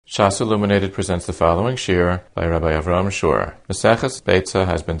Shas Illuminated presents the following shir by Rabbi Avraham Schorr. Maseches Beitzah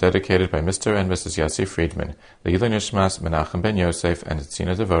has been dedicated by Mr. and Mrs. Yossi Friedman, Leila Nishmas Menachem ben Yosef, and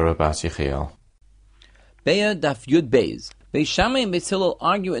Tzina Devora Bas Yechiel. Beya Daf Yud Beis. Beis Shammai and Beis Hillel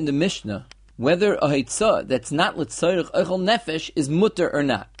argue in the Mishnah whether a haitzah that's not l'tzorich ochel nefesh is mutter or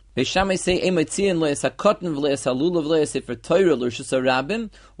not. Beis Shammai say emetzion le'es hakotten v'le'es halulav le'es sefer Torah l'rishus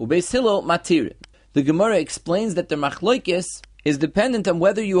harabim, u'Beis Hillel matirin. The Gemara explains that the machlokes is dependent on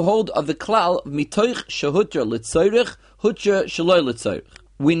whether you hold of the klal mitoich shehutra l'tzorich, hutra shaloi l'tzorich.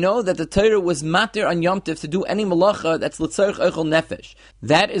 We know that the Torah was matir on Yom Tov to do any malacha that's l'tzorich ochel nefesh.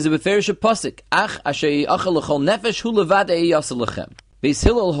 That is a beferish pasuk. Ach asher yi'achel l'chol nefesh hu levada yiyasel lechem. Beis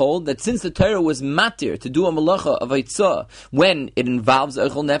Hillel hold that since the Torah was matir to do a malacha of haitzah when it involves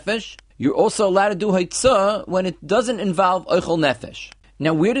ochel nefesh, you're also allowed to do haitzah when it doesn't involve ochel nefesh.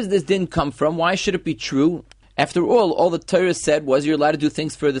 Now, where does this din come from? Why should it be true? After all the Torah said was you're allowed to do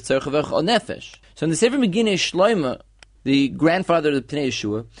things for the tzorich of ochel nefesh. So in the Sefer Megineh Shloimeh, the grandfather of the Pnei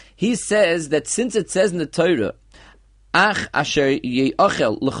Yeshua, he says that since it says in the Torah, Ach asher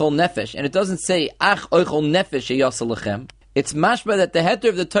ye'achel l'chol nefesh, and it doesn't say Ach ochel nefesh yeyasel lechem, it's mashma that the heter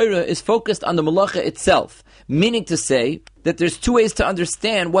of the Torah is focused on the malacha itself, meaning to say that there's two ways to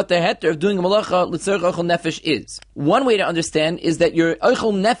understand what the heter of doing a malacha l'tzorich ochel nefesh is. One way to understand is that your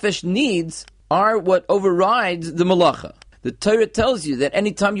ochel nefesh needs are what overrides the malacha. The Torah tells you that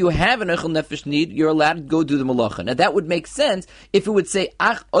anytime you have an ochel nefesh need, you're allowed to go do the malacha. Now that would make sense if it would say,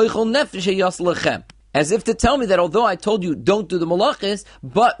 Ach ochel nefesh yeyasel lechem. As if to tell me that although I told you don't do the malachas,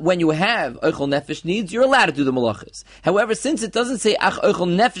 but when you have ochel nefesh needs, you're allowed to do the malachas. However, since it doesn't say, Ach ochel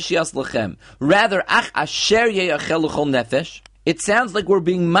nefesh yeyasel lechem, rather, Ach asher yeyachel l'chol nefesh, it sounds like we're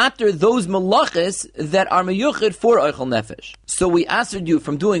being matter those malachas that are meyuchid for ochel nefesh. So we answered you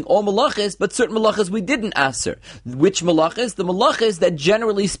from doing all malachas, but certain malachas we didn't answer. Which malachas? The malachas that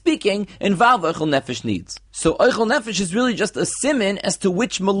generally speaking involve ochel nefesh needs. So ochel nefesh is really just a siman as to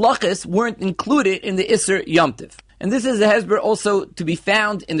which malachas weren't included in the Isser Yom Tov. And this is a hesber also to be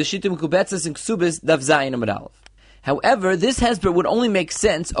found in the Shittim Kubetzes and Ksubis Daf Zayin Amud Aleph. However, this hesber would only make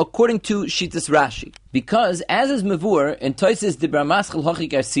sense according to Shittas Rashi, because as is mevur in Tosfos Dibra Maschil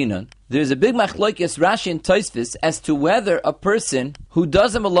Hochik Arsinan, there is a big machlokes Rashi and Tosfos as to whether a person who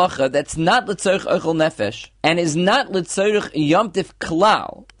does a malacha that's not l'tzorich ochel nefesh and is not l'tzorich Yom Tov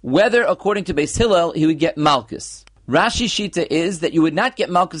klal, whether according to Beis Hillel he would get malchus. Rashi Shita is that you would not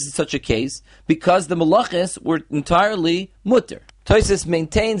get malchus in such a case because the malachas were entirely mutter. Tosfos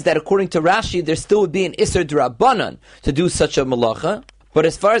maintains that according to Rashi, there still would be an Isser D'Rabbanan to do such a malacha, but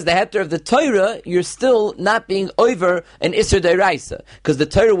as far as the heter of the Torah, you're still not being over an Isser D'Oraisa, because the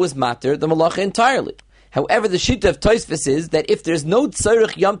Torah was mater, the malacha entirely. However, the shita of Tosfos is that if there's no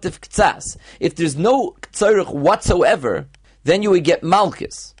tzorich Yom Tov ktsas, if there's no tzorich whatsoever, then you would get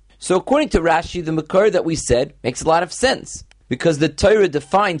malchus. So according to Rashi, the makar that we said makes a lot of sense, because the Torah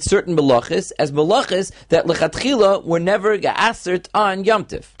defined certain malachas as malachas that lechatchila were never ge'asert on Yom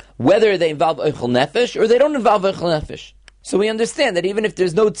Tov, whether they involve ochel nefesh or they don't involve ochel nefesh. So we understand that even if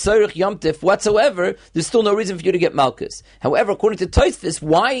there's no tzorich Yom Tov whatsoever, there's still no reason for you to get malchus. However, according to Tosfos,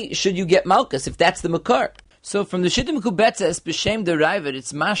 why should you get malchus if that's the makar? So from the Shittim Kubetzes b'shem derived,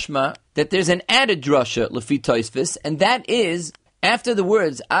 it's mashma that there's an added drasha lefi Tosfos, and that is after the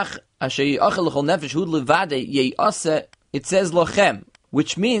words Ach asher yi'achel l'chol nefesh hu levade ye'aseh, it says lochem,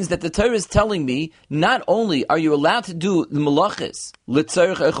 which means that the Torah is telling me not only are you allowed to do the malachas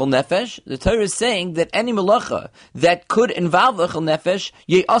l'tzorich ochel nefesh, the Torah is saying that any malacha that could involve ochel nefesh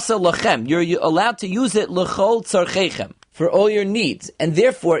ye'aseh lochem, you're allowed to use it l'chol tzorchechem, for all your needs. And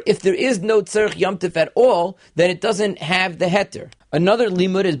therefore, if there is no tzorich Yom Tov at all, then it doesn't have the heter. Another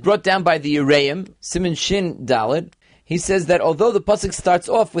limud is brought down by the Yereim, Siman Shin Daled. He says that although the pasuk starts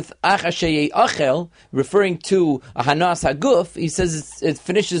off with Ach asher ye'achel, referring to a hanas haguf, he says it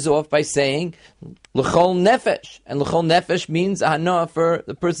finishes off by saying l'chol nefesh, and l'chol nefesh means a hana for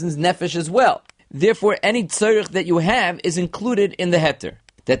the person's nefesh as well. Therefore, any tzorich that you have is included in the heter.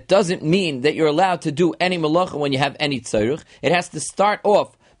 That doesn't mean that you're allowed to do any malacha when you have any tzorich. It has to start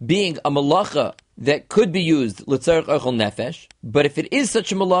off being a malacha that could be used l'tzorich ochel nefesh, but if it is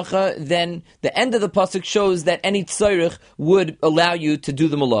such a malacha, then the end of the pasuk shows that any tzorich would allow you to do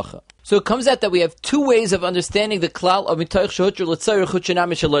the malacha. So it comes out that we have two ways of understanding the klal of mitoich shehutra l'tzorich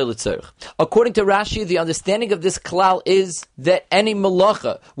huchanami shaloi l'tzorich. According to Rashi, the understanding of this klal is that any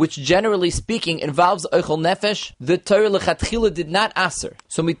malacha, which generally speaking involves ochel nefesh, the Torah lechatchila did not aser.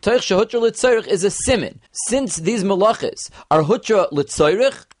 So mitoich shehutra l'tzorich is a siman. Since these malachas are hutra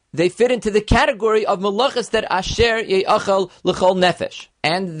l'tzorich, they fit into the category of malachas that asher ye'achal l'chol nefesh,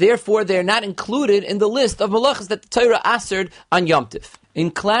 and therefore they are not included in the list of malachas that the Torah asered on Yom Tov. In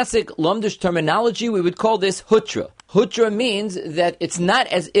classic Lomdish terminology, we would call this hutra. Hutra means that it's not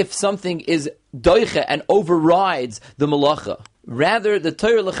as if something is doiche and overrides the malacha. Rather, the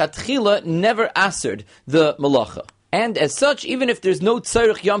Torah lechatchila never asered the malacha. And as such, even if there's no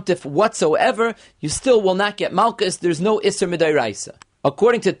tzarech Yom Tif whatsoever, you still will not get malchus. There's no isser midairaisa.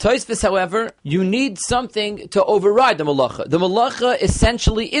 According to Tosfos, however, you need something to override the malacha. The malacha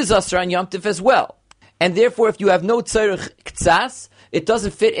essentially is asr on Yom Tif as well. And therefore, if you have no tzarech ktsas, it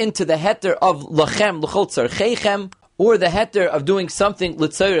doesn't fit into the heter of lachem, l'chol tzarcheichem, or the heter of doing something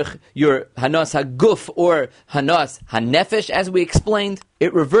l'tzarech your hanas haguf or hanas hanefesh, as we explained.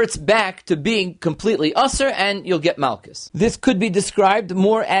 It reverts back to being completely usher, and you'll get malchus. This could be described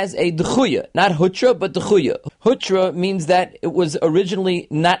more as a d'chuya, not hutra, but d'chuya. Hutra means that it was originally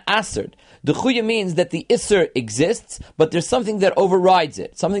not asered. D'chuya means that the isser exists, but there's something that overrides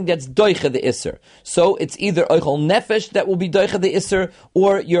it, something that's doicha the isser. So it's either oichol nefesh that will be doicha the isser,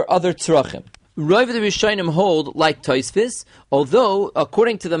 or your other tzrachim. Rav the Rishonim hold like Tosfos, although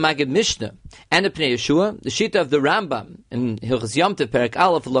according to the Magid Mishnah and the Pnei Yeshua, the Shita of the Rambam in Hilchos Yom Tov Perek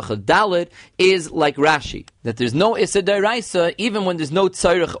Aleph Halacha Daled is like Rashi, that there's no Issa D'Oraisa even when there's no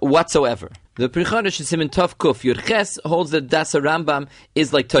tzarech whatsoever. The Pri Chodesh Siman Tov Kuf Yud Ches holds that Dasa Rambam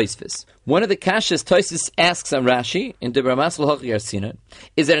is like Tosfos. One of the kashas Tosfos asks on Rashi in the Bramas L'Hoch Yarsina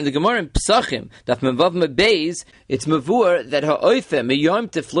is that in the Gemara in Pesachim Daf Mevav Mebeis it's mavur that ha'oife meyom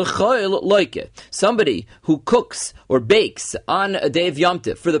tif l'choil loike, somebody who cooks or bakes on a day of Yom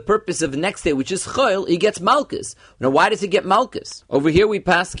Tif for the purpose of the next day, which is choil, he gets malchus. Now, why does he get malchus? Over here we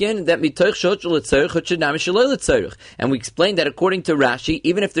paskin that mitoich shoch l'tzarich hutchinam shalei l'tzarich, and we explain that according to Rashi,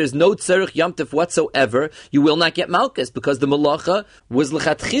 even if there's no tzarich Yom Tif whatsoever, you will not get malchus because the malacha was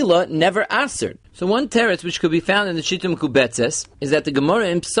l'chatchila never asered. So one teretz which could be found in the Shita Mekubetzes is that the Gemara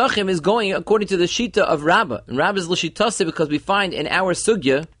in Pesachim is going according to the Shita of Rabbi. And Rabbi is l'shitase because we find in our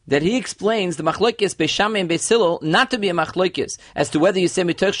sugya that he explains the machlokes Beis Shammai and Beis Hillel not to be a machlokes as to whether you say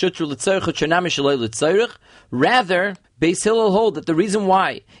mitoch shutru l'tzarich or chonam shalei l'tzarich. Rather, Beis Hillel hold that the reason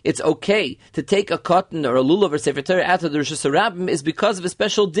why it's okay to take a cotton or a lulav or sefer Torah out of the Rosh Hashanah is because of a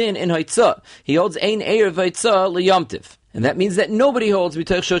special din in Haitzah. He holds ein eir v'Haitzah l'Yom Tiv. And that means that nobody holds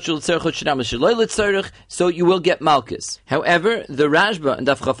so you will get malchus. However, the Rashba and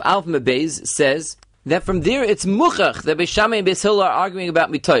Daf Chaf Alf Mebeis says that from there it's muchach that Beis Shammai and Beis Hillel are arguing about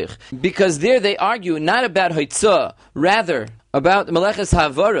mitoich, because there they argue not about haitzah, rather about meleches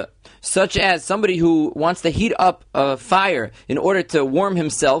havara, such as somebody who wants to heat up a fire in order to warm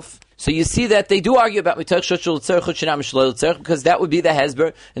himself. So you see that they do argue about mitoich shochul tzarich chutchinam shalei tzarich, because that would be the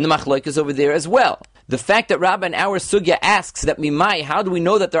hezber and the machlokes over there as well. The fact that Rabbi in our sugya asks that mimai, how do we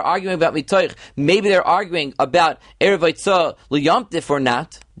know that they're arguing about mitoich? Maybe they're arguing about erev haitzah l'yom tif or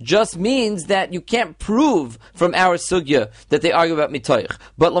not, just means that you can't prove from our sugya that they argue about mitoich.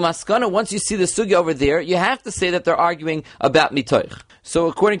 But lamaskana, once you see the sugya over there, you have to say that they're arguing about mitoich. So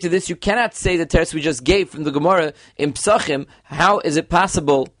according to this, you cannot say the teretz we just gave from the Gemara in Pesachim. How is it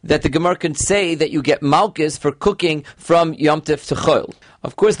possible that the Gemara can say that you get malchus for cooking from Yom Tif to Chol?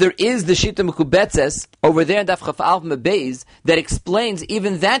 Of course, there is the Shita Mekubetzes over there in Daf Chaf Alf Mebeis that explains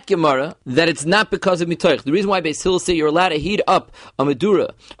even that Gemara that it's not because of mitoich. The reason why Beis Hillel say you're allowed to heat up a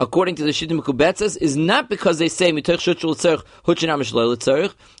medura according to the Shita Mekubetzes is not because they say mitoich shuchul tzarich huchinam shalei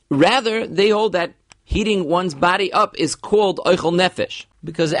tzarich. Rather, they hold that heating one's body up is called oichol nefesh,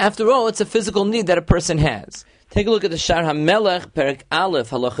 because after all, it's a physical need that a person has. Take a look at the Shar HaMelech Perek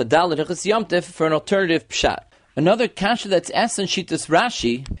Aleph Halacha Daled Hilchos Yom Tif for an alternative pshat. Another kasha that's asked in Shitas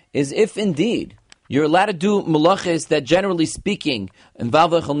Rashi is if indeed you're allowed to do malachis that, generally speaking,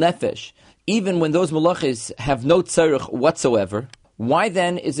 involve oichol nefesh, even when those malachis have no tzarich whatsoever. Why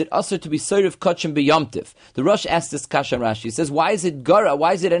then is it usher to be soirev kachim b'yomtiv? The Rosh asks this kasha in Rashi. He says, why is it gara?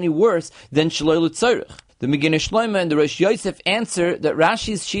 Why is it any worse than shaloi l'tzarich? The Megillah Shloimeh and the Rosh Yosef answer that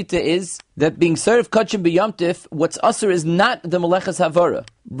Rashi's shita is that being soirev kachim b'yomtiv, what's usher is not the meleches havara.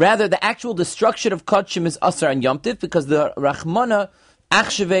 Rather, the actual destruction of kachim is usher on yomtiv, because the Rachmana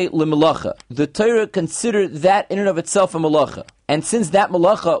achshevei l'melacha. The Torah considered that in and of itself a melacha. And since that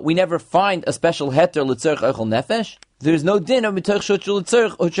melacha, we never find a special heter l'tzarich oichol nefesh, there's no din of mitoich shochul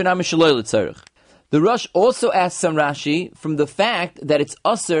l'tzarich huchanam shalei l'tzarich. The Rosh also asks on Rashi from the fact that it's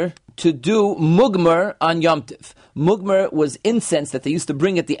usher to do mugmer on Yom Tiv. Mugmer was incense that they used to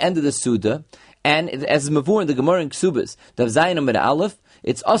bring at the end of the Suda, and as mavur in the Gemara in Ksubas, Dav Zayin Amid Aleph,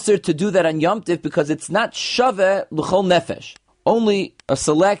 it's usher to do that on Yom Tiv because it's not shaveh l'chol nefesh. Only a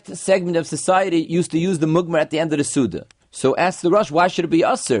select segment of society used to use the mugmer at the end of the Suda. So ask the Rosh, why should it be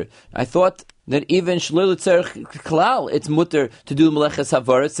usher? I thought that even shloi l'tzarech klal, it's mutter to do meleches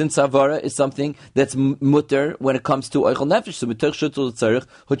havara, since havara is something that's mutter when it comes to oichel nefesh. So mutter shutul l'tzarech,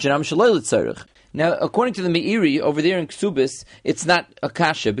 huchanam shloi l'tzarech. Now, according to the Meiri, over there in Ksubis, it's not a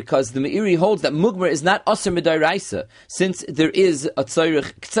kasha, because the Meiri holds that mugmer is not aser midairaisa, since there is a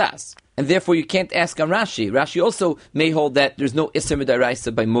tzarech ktsas. And therefore you can't ask on Rashi. Rashi also may hold that there's no iser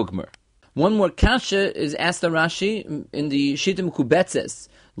midairaisa by mugmer. One more kasha is asked on Rashi in the Shita Mekubetzes,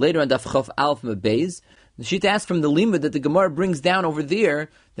 later on Daf Chof Alf Mebez. The Shita asks from the limud that the Gemara brings down over there,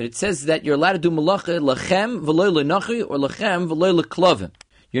 that it says that you're allowed to do malacha lachem v'loy lenachi, or lachem v'loy leklovim.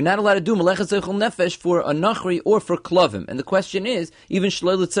 You're not allowed to do meleches oichel nefesh for a nachri or for klovim. And the question is, even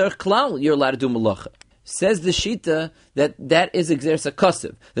shloi l'tzarech klal, you're allowed to do malacha. Says the Shita that is exeres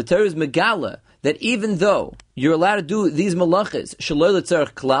hakasiv. The Torah is megala that even though you're allowed to do these malachas shaloi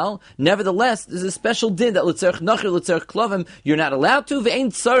l'tzarech klal, nevertheless there's a special din that l'tzarech nachri, l'tzarech klovim, you're not allowed to. Ve'ein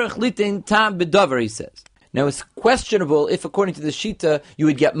tzarech litin tam b'davar, he says. Now it's questionable if, according to the Shita, you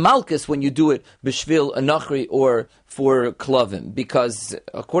would get malchus when you do it b'shvil a nachri or for klovim, because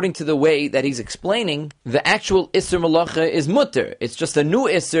according to the way that he's explaining, the actual isser malacha is mutter. It's just a new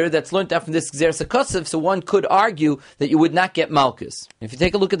isser that's learned out from this gzeres hakasiv, so one could argue that you would not get malchus. If you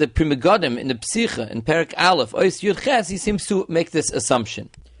take a look at the Primigodim in the Psicha, in Perek Aleph, Ois Yud Ches, he seems to make this assumption.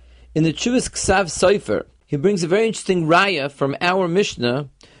 In the Chuvas Ksav Sofer, he brings a very interesting raya from our Mishnah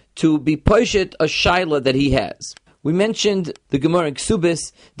to be poshet a shaila that he has. We mentioned the Gemara in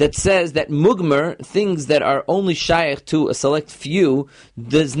Ksubis that says that mugmer, things that are only shaykh to a select few,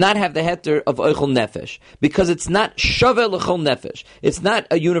 does not have the heter of oichel nefesh, because it's not shaveh l'chol nefesh. It's not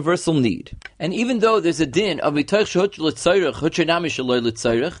a universal need. And even though there's a din of mitoich shehuch l'tzorech, huchenami shaloi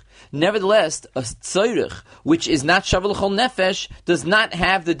l'tzorech, nevertheless, a tzorech, which is not shaveh l'chol nefesh, does not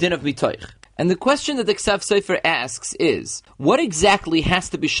have the din of mitoich. And the question that the Ksav Sefer asks is, what exactly has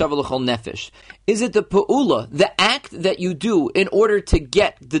to be shaveh l'chol nefesh? Is it the pa'ula, the act that you do in order to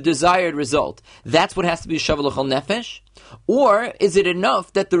get the desired result? That's what has to be shaveh l'chol nefesh? Or is it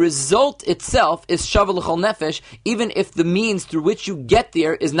enough that the result itself is shaveh l'chol nefesh, even if the means through which you get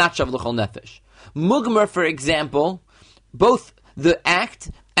there is not shaveh l'chol nefesh? Mugmer, for example, both the act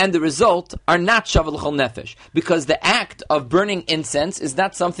and the result are not shaveh l'chol nefesh, because the act of burning incense is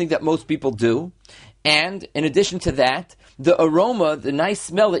not something that most people do, and in addition to that, the aroma, the nice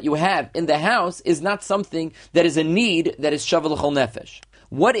smell that you have in the house is not something that is a need that is shaveh l'chol nefesh.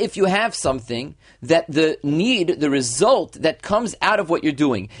 What if you have something that the need, the result that comes out of what you're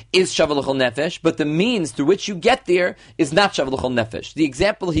doing is shaveh l'chol nefesh, but the means through which you get there is not shaveh l'chol nefesh? The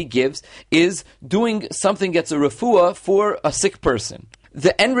example he gives is doing something that's a refuah for a sick person.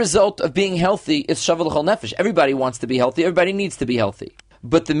 The end result of being healthy is shaveh l'chol nefesh. Everybody wants to be healthy. Everybody needs to be healthy.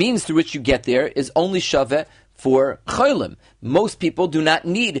 But the means through which you get there is only shaveh for cholim. Most people do not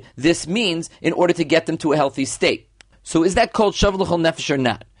need this means in order to get them to a healthy state. So is that called shaveh l'chol nefesh or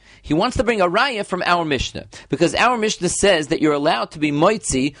not? He wants to bring a raya from our Mishnah, because our Mishnah says that you're allowed to be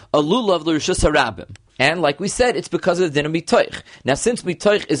moitzi a lulav l'rishus harabim. And like we said, it's because of the din of mitoich. Now, since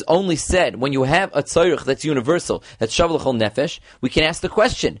mitoich is only said when you have a tzorich that's universal, that's shaveh l'chol nefesh, we can ask the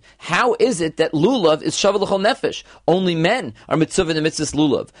question, how is it that lulav is shaveh l'chol nefesh? Only men are mitzvah in the mitzvahs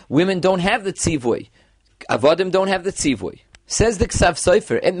lulav. Women don't have the tzivui. Avodim don't have the tzivui. Says the Ksav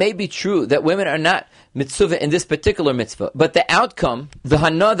Sofer, it may be true that women are not mitzvah in this particular mitzvah, but the outcome, the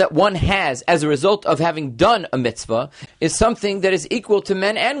hana that one has as a result of having done a mitzvah, is something that is equal to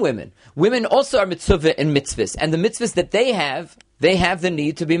men and women. Women also are mitzvah in mitzvahs, and the mitzvahs that they have the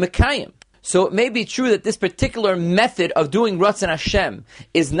need to be mekayim. So it may be true that this particular method of doing Ratzon Hashem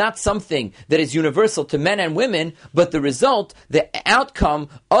is not something that is universal to men and women, but the result, the outcome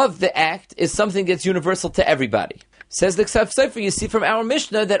of the act is something that's universal to everybody. Says the Ksav Sefer, you see from our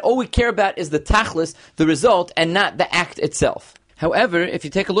Mishnah that all we care about is the tachlis, the result, and not the act itself. However, if you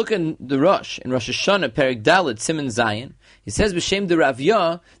take a look in the Rosh, in Rosh Hashanah, Perek Daled, Siman Zayin, he says b'shem de Rav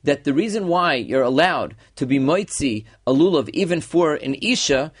Yah that the reason why you're allowed to be moitzi a lulav even for an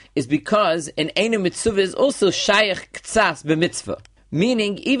isha is because an eina mitzvah is also shayach ktsas b'mitzvah.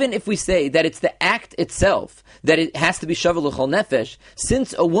 Meaning, even if we say that it's the act itself, that it has to be shaveh l'chol nefesh,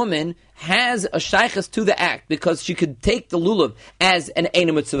 since a woman has a shaychus to the act, because she could take the lulav as an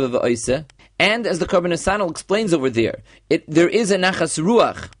eina mitzvah v'oiseh, and as the Karban Hasanel explains over there, there is a nachas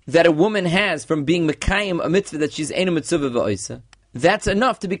ruach that a woman has from being mekayim a mitzvah that she's eina mitzvah v'oiseh. That's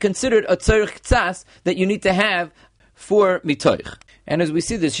enough to be considered a tzorich ktsas that you need to have for mitoich. And as we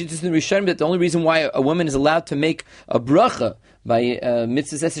see this, Shittus Rishonim, that the only reason why a woman is allowed to make a bracha by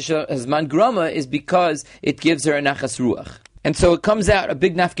mitzvah hazman grama is because it gives her a nachas ruach. And so it comes out a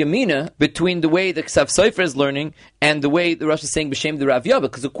big nafkamina between the way the Ksav Sofer is learning and the way the Rosh is saying B'Shem the Raviyah,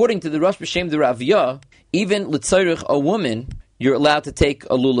 because according to the Rosh B'Shem the Raviyah, even L'tzorich, a woman, you're allowed to take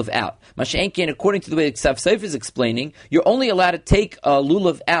a lulav out. Masha'enkin, according to the way the Ksav Sofer is explaining, you're only allowed to take a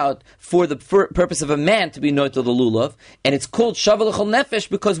lulav out for the purpose of a man to be noted the lulav, and it's called Shavah L'chol Nefesh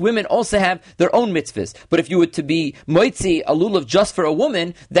because women also have their own mitzvahs. But if you were to be moitzi a lulav just for a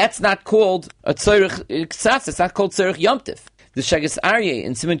woman, that's not called a tzorich ksas, it's not called tzorich yomtiv. The Shagas Aryeh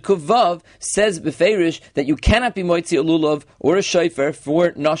in Siman Kuv Vav says beferish that you cannot be moitzi a lulav or a shofar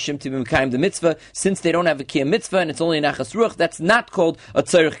for nashim to be mekayim the mitzvah, since they don't have a kiyam mitzvah and it's only an achas ruach. That's not called a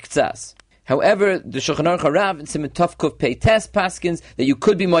tzorich ktsas. However, the Shulchan Aruch Harav in Siman Tov Kuv Pei Tes paskins that you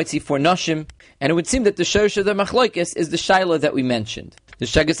could be moitzi for nashim, and it would seem that the shorish of the machlokes is the shaila that we mentioned. The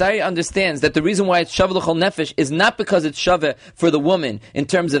Shagas Aryeh understands that the reason why it's Shavah L'chol Nefesh is not because it's Shavah for the woman in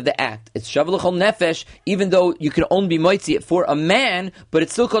terms of the act. It's Shavah L'chol Nefesh, even though you can only be moitzi it for a man, but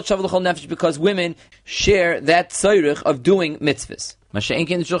it's still called Shavah L'chol Nefesh because women share that tzorich of doing mitzvahs. Masha'enkin,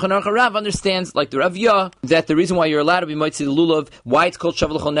 the Shulchan Aruch Harav understands, like the Raviyah, that the reason why you're allowed to be moitzi the lulav, why it's called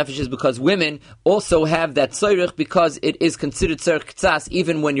Shavah L'chol Nefesh, is because women also have that tzorich because it is considered tzorich ktsas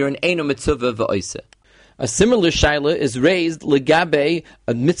even when you're an eino mitzvah v'oiseh. A similar shaila is raised legabe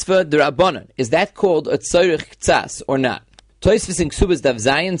a mitzvah d'Rabbanan. Is that called a tzorich ktsas or not? Tosfos in Ksubas Daf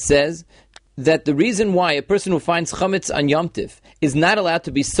Zayin says that the reason why a person who finds chametz on Yom Tiv is not allowed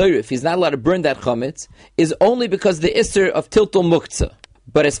to be soirif, he's not allowed to burn that chametz, is only because the isser of tiltul muktzah.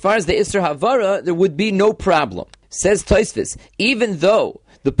 But as far as the isser havara, there would be no problem. Says Tosfos, even though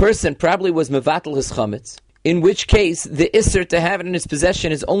the person probably was mevatel his chametz, in which case the isser to have it in his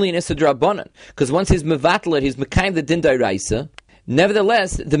possession is only an isser d'Rabbanan, because once he's mevatel it, he's mekayim the din d'oraisa.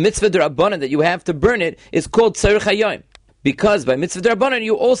 Nevertheless, the mitzvah d'Rabbanan that you have to burn it is called tzorich hayom, because by mitzvah d'Rabbanan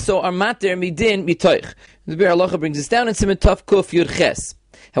you also are mater midin mitoich. The Bir Halacha brings this down in Siman Tov Kuf Yud Ches.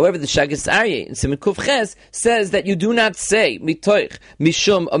 However, the Shagas Aryeh in Siman Kuf Ches says that you do not say mitoich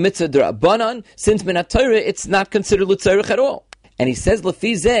mishum a mitzvah d'Rabbanan, since min haTorah it's not considered l'tzorich at all. And he says,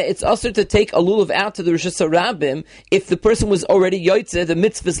 Lefizeh, it's also to take a lulav out to the Rosh Hashanah if the person was already yotzeh, the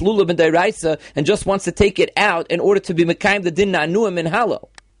mitzvah's lulav and dairaisa, and just wants to take it out in order to be mekayim the din na'anuim in halo,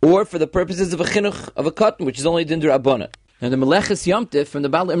 or for the purposes of a chinuch of a cotton, which is only din d'Rabbanan. Now the Meleches Yom Tif from the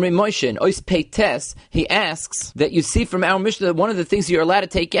Baal Imrei Moshe in Ois Pei Tes, he asks that you see from our Mishnah that one of the things you're allowed to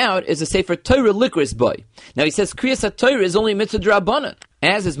take out is a Sefer Torah Likris boy. Now he says Kriyas HaTorah is only mitzvah d'Rabbanan,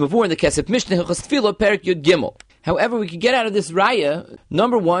 as is Mavur in the Kesef Mishnah Hilchos Tefillah Perek Yud Gimel. However, we can get out of this raya,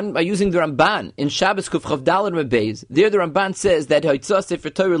 number one, by using the Ramban in Shabbos Kuf Chav Daled Mebez. There the Ramban says that Haitzah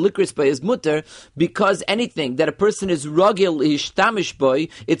Sefer Torah Likris Boy is mutter because anything that a person is ragil ishtamish boy,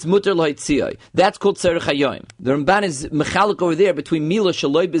 it's mutter l'haitziyah. That's called tzorich hayom. The Ramban is mechalik over there between mila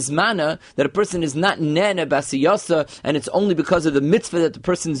shaloi bizmana, that a person is not nene basiyasa, and it's only because of the mitzvah that the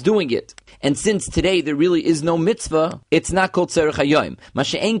person's doing it. And since today there really is no mitzvah, it's not called tzorich hayom.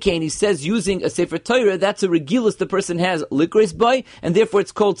 Masha'en Kain, he says using a Sefer Torah, that's a regulus the person has likris by, and therefore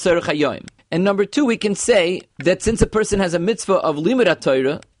it's called tzorich hayom. And number two, we can say that since a person has a mitzvah of limud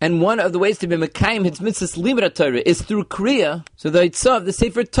Torah, and one of the ways to be mekayim his mitzvah's limud Torah is through kriya, so the itzah of the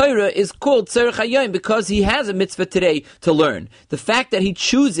Sefer Torah is called tzorich hayom because he has a mitzvah today to learn. The fact that he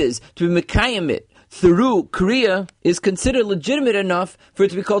chooses to be mekayim it through kriya is considered legitimate enough for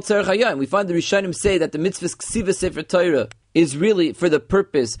it to be called tzorich hayom. We find the Rishonim say that the mitzvah's ksiva Sefer Torah is really for the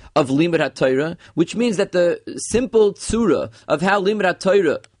purpose of limud HaTorah, which means that the simple tzura of how limud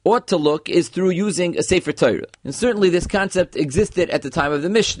HaTorah ought to look is through using a Sefer Torah. And certainly this concept existed at the time of the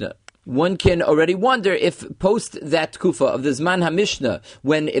Mishnah. One can already wonder if post that kufa of the Zman HaMishnah,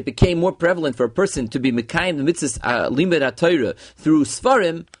 when it became more prevalent for a person to be mekayim the mitzvah limud HaTorah through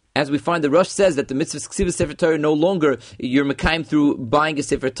Sfarim, as we find the Rosh says that the mitzvah ksiva Sefer Torah no longer you're mekayim through buying a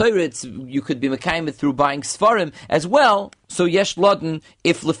Sefer Torah, you could be mekayim it through buying Sfarim as well. So yesh loden,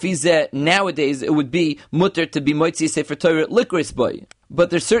 if lefizeh nowadays it would be mutter to be moitzi Sefer Torah likris boy. But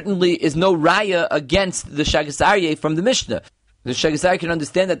there certainly is no raya against the Shagas Aryeh from the Mishnah. The Shagas Aryeh can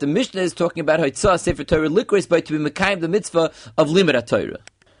understand that the Mishnah is talking about Haitzah Sefer Torah likris boy to be mekayim the mitzvah of limud HaTorah.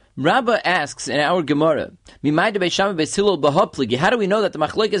 Rabbi asks in our Gemara, how do we know that the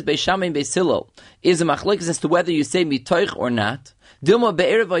machlokes Beis Shammai and Beis Hillel is a machlokes as to whether you say mitoich or not?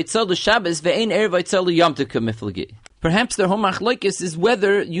 Perhaps their whole machlokes is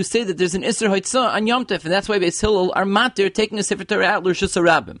whether you say that there's an Isser Haitzah on Yom Tov, and that's why Beis Hillel are matir taking a Sefer Torah out l'Reshus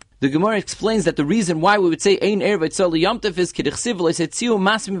HaRabim. The Gemara explains that the reason why we would say Ein Erev Haitzah l'Yom Tov is K'dichsiv l'Ysetziu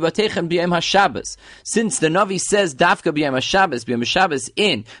mas mibatechem b'yom HaShabbos. Since the Navi says Dafka b'yom HaShabbos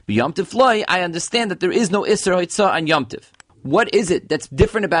in b'yom Tov loy, I understand that there is no Isser Haitzah on Yom Tov. What is it that's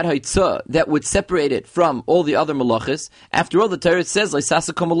different about Haitzah that would separate it from all the other malachas? After all, the Torah says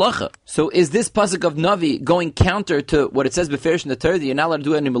Leisasakom malacha. So is this pasuk of Navi going counter to what it says beferish in the Torah that you're not allowed to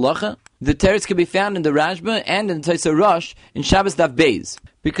do any malacha? The teretz can be found in the Rashba and in the Taisa Rosh in Shabbos Daf Beis.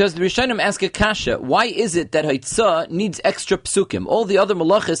 Because the Rishonim ask a kasha, why is it that Haitzah needs extra psukim? All the other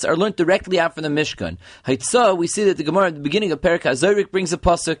malachas are learned directly out from the Mishkan. Haitzah, we see that the Gemara at the beginning of Perek HaZorik brings a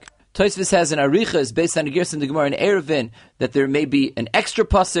pasuk. Tosfos has an arichas based on the Gerson the Gemara in Erevin that there may be an extra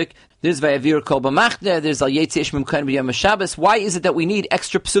pasuk. There's Vayavir Kol B'Machne. There's Al Yetzi Ishmim Kain B'Yom Shabbos. Why is it that we need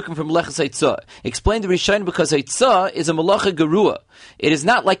extra psukim from Melechas Haitzah? Explain the Rishonim because Haitzah is a malacha gerua. It is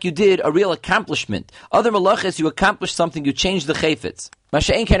not like you did a real accomplishment. Other malachas, you accomplish something, you change the chayfetz.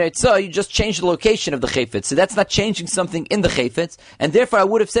 Masha'en Ken Haitzah, you just change the location of the chayfetz. So that's not changing something in the chayfetz, and therefore I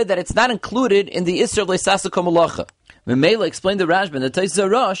would have said that it's not included in the Isser Leisasakom malacha. Memela explained the Rashba in the Taisa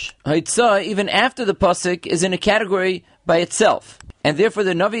Rosh, Haitzah, even after the pasuk, is in a category by itself. And therefore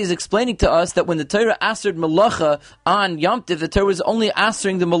the Navi is explaining to us that when the Torah asered malacha on Yom Tov, the Torah was only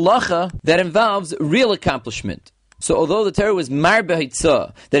asering the malacha that involves real accomplishment. So although the Torah was mar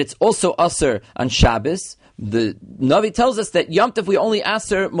b'Haitzah, that it's also aser on Shabbos, the Navi tells us that Yom Tov we only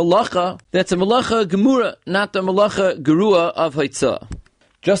aser malacha, that's a malacha gemura, not the malacha gerua of Haitzah.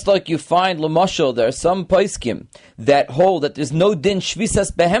 Just like you find, l'mashal, there are some paiskim that hold that there's no din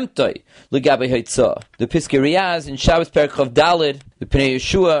shvisas behemtoi l'gabe haitzah. The Piskei Riyaz in Shabbos Perek Chav Daled, the Pnei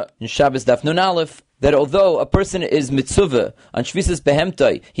Yeshua in Shabbos Daf Nun Aleph, that although a person is mitzuvah on shvisas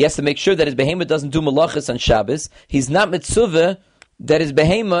behemtoi, he has to make sure that his behemah doesn't do malachas on Shabbos. He's not mitzuvah that his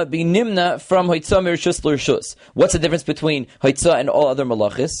behemah be nimna from haitzah mirishus l'rishus. What's the difference between haitzah and all other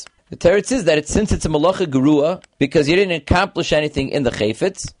malachas? The teretz is that since it's a malacha gerua, because you didn't accomplish anything in the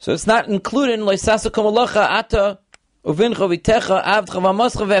chayfetz, so it's not included in leisasakom malacha ata uvincha v'techa avdcha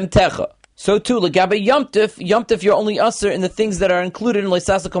v'mascha v'emtecha. So too, legabe Yom Tov you're only aser in the things that are included in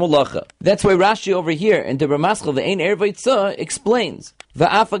leisasakom malacha. That's why Rashi over here in the Ramaschal the Ein Erev Haitzah explains. We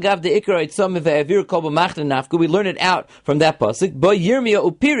learn it out from that pasuk. By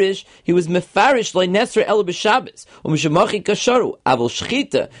Yirmiyah upirish, he was mefarish like Nesra el b'Shabbos. Umishamachi kasharu avol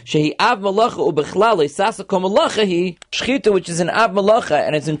shchita shehi av malacha ubechlal leisasa kol malacha he shchita, which is an av malacha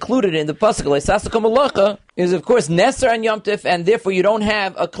and it's included in the pasuk leisasa kol malacha, is of course Nesra and Yom Tov, and therefore you don't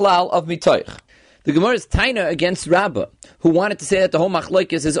have a klal of mitoich. The Gemara is taina against Rabbi, who wanted to say that the whole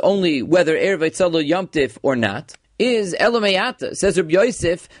machlokes is only whether erev Haitzah Yom Tov or not. Is Elamayata, says Rabbi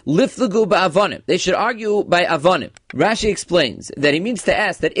Yosef, liflagu ba'avanim. They should argue by avanim. Rashi explains that he means to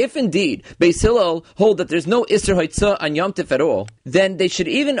ask that if indeed Beis Hillel hold that there's no Isser Haitzah on Yom Tov at all, then they should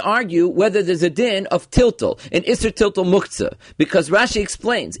even argue whether there's a din of tiltal, an Isser tiltal muktzah. Because Rashi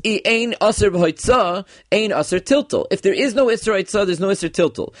explains, ein Asr b'Haitzah, ein Asr tiltal. If there is no Isser Haitzah, there's no Isser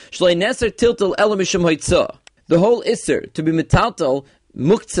tiltal. Shlei Neser tiltal elamishum Haitzah. The whole Isser, to be metaltal,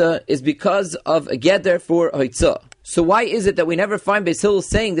 muktzah, is because of a geder for Haitzah. So why is it that we never find Beis Hillel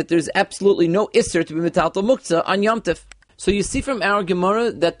saying that there's absolutely no Isser to be metaltal muktzah on Yom Tov? So you see from our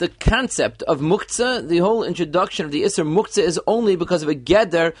Gemara that the concept of muktzah, the whole introduction of the Isser muktzah, is only because of a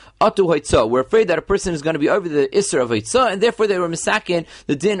geder atu haitzah. We're afraid that a person is going to be over the Isser of haitzah, and therefore they were misakin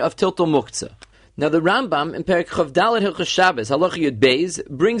the din of tiltal muktzah. Now the Rambam in Perek Chav Daled Hilchos Shabbos Halacha Yud Beis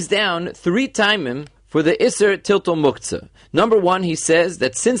brings down 3 timim for the Isser tiltal muktzah. Number 1, he says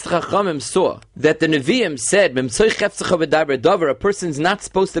that since the Chachamim saw that the Nevi'im said a person's not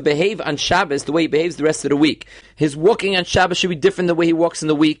supposed to behave on Shabbos the way he behaves the rest of the week. His walking on Shabbos should be different than the way he walks in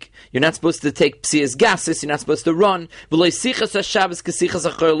the week. You're not supposed to take psias gasis, you're not supposed to run.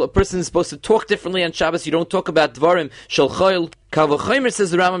 A person is supposed to talk differently on Shabbos. You don't talk about dvarim shel chayil. Kal v'chomer,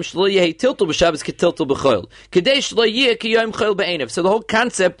 says the Rambam, shlo yehi tiltul b'Shabbos ketiltul b'choil. Kedei shlo yeh ki yom choil b'einev. So the whole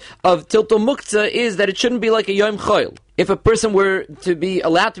concept of tiltul muktzah is that it shouldn't be like a yom choil. If a person were to be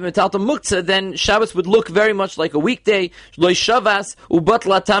allowed to be metaltal muktzah, then Shabbos would look very much like a weekday. Loy shavas ubat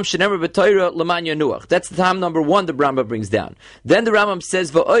latam shenemer b'toira l'man yanuach. That's the time number 1 the Rambam brings down. Then the Rambam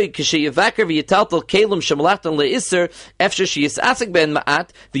says v'oy k'sheyevaker v'yitaltal kelim shemalachtan le'isser efsher sheyisasik ben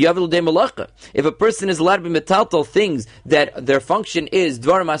ma'at v'yavel de malacha. If a person is allowed to be metaltal things that their function is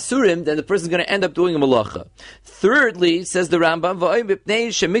dvarim asurim, then the person is going to end up doing a malacha. Thirdly, says the Rambam, v'oy b'pnei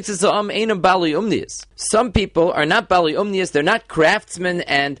shemitzvah ha'am einam bali umnius. Some people are not bali umnius, they're not craftsmen,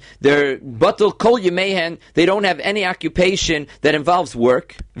 and they're batul kol yemehen, they don't have any occupation that involves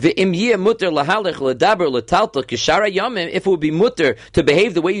work. Ve'im yeh muter lahalech ledaber letaltal kishara yamim, if it would be muter to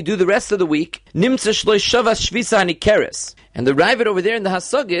behave the way you do the rest of the week, nimtza shloi shavas shvisa nikeres. And the Ravid over there in the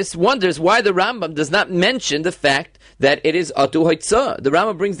Hasagis wonders why the Rambam does not mention the fact that it is atu haitzah. The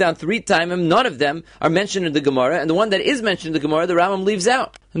Rambam brings down 3 taimim, none of them are mentioned in the Gemara, and the one that is mentioned in the Gemara, the Rambam leaves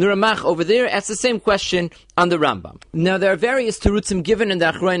out. And the Ramach over there asks the same question on the Rambam. Now there are various terutzim given in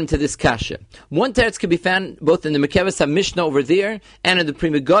the Achronim to this kasha. One teretz can be found both in the Mekevas HaMishnah over there and in the Pri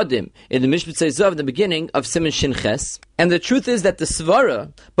Megadim, in the Mishpat Zav in the beginning of Siman Shin Ches. And the truth is that the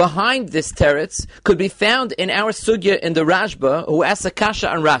svara behind this teretz could be found in our sugya in the Rashba, who asks a kasha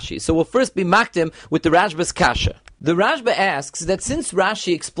on Rashi. So we'll first be makdim with the Rashba's kasha. The Rashba asks that since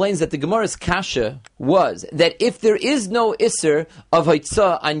Rashi explains that the Gemara's kasha was that if there is no Isser of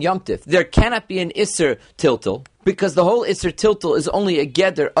Haitzah on Yom Tif, there cannot be an Isser tiltal, because the whole Isser tiltal is only a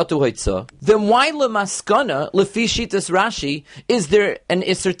Geder Atu Haitzah, then why Lemaskana, Lefi Shitas Rashi, is there an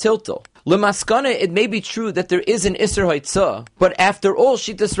Isser tiltal? Lemaskana, it may be true that there is an Isser Haitzah, but after all,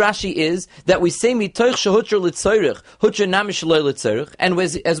 Shitas Rashi is that we say Mitoich Shehutcher L'Tzairich, Hutcher Namish Lo L'Tzairich, and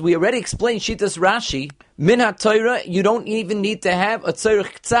as we already explained, Shitas Rashi, Min HaTorah, you don't even need to have a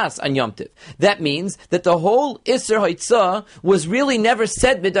Tzairich Ktsas on Yom Tiv. That means that the whole Isser Haitzah was really never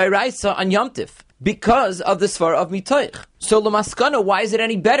said Midairaisa on Yom Tiv, because of the Svar of Mitoich. So Lamaskana, why is it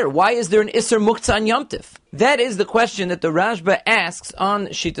any better? Why is there an Isser Muktzah on Yom Tif? That is the question that the Rashba asks on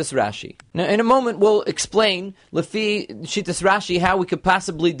Shitas Rashi. Now in a moment we'll explain, Lefi Shitas Rashi, how we could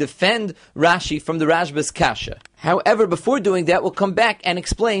possibly defend Rashi from the Rashba's Kasha. However, before doing that, we'll come back and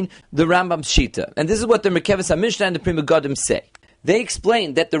explain the Rambam's Shita. And this is what the Merkevas HaMishnah and the Pri Megadim say. They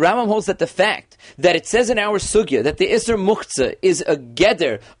explain that the Rambam holds that the fact that it says in our sugya that the Isser Muktzah is a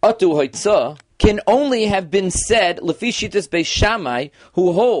Geder Atu Haitzah can only have been said Lefi Shitas Beis Shammai,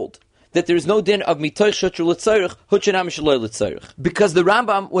 who hold that there is no din of mitoich shutru l'tzarich, huchanam shaloi l'tzarich. Because the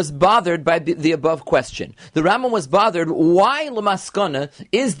Rambam was bothered by the above question. The Rambam was bothered, why l'maskana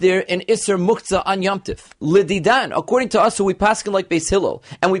is there an Isser Muktzah on Yom Tif? L'didan, according to us who we paskin like Beis Hillel,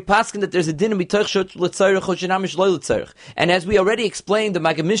 and we paskin that there's a din of mitoich shutru l'tzarich, huchanam shaloi l'tzarich. And as we already explained, the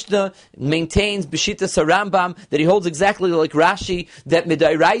Maggid Mishnah maintains b'shitas Rambam that he holds exactly like Rashi, that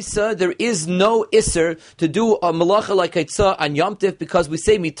midairaisa there is no Isser to do a malacha like Haitzah on Yom Tif, because we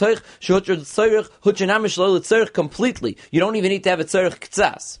say mitoich completely. You don't even need to have a tzarich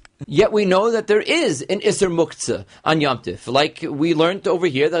ktsas. Yet we know that there is an Isser Muktzah on Yom Tif. Like we learned over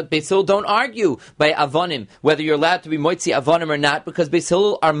here that Beis Hillel don't argue by Avonim, whether you're allowed to be Moitzi Avonim or not, because Beis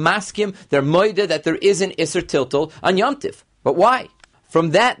Hillel are maskim, they're moida that there is an Isser Tiltal on Yom Tif. But why?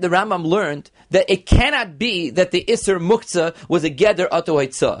 From that, the Rambam learned that it cannot be that the Isser Muktzah was a Geder Atu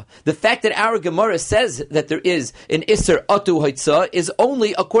Haitzah. The fact that our Gemara says that there is an Isser Atu Haitzah is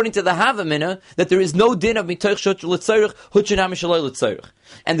only according to the Havamina that there is no din of Mitoich Shotr L'Tzarech, Huchanam Shaloi L'Tzarech.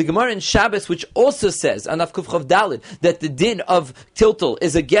 And the Gemara in Shabbos, which also says, Anaf Kuf Chav Dalid, that the din of Tiltal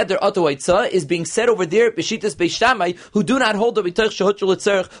is a Geder Atu Haitzah, is being said over there, B'shitas Beis Shammai, who do not hold of Mitoich Shotr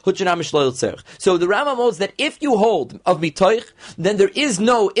L'Tzarech, Huchanam Shaloi L'Tzarech. So the Rambam holds that if you hold of Mitoich, then there is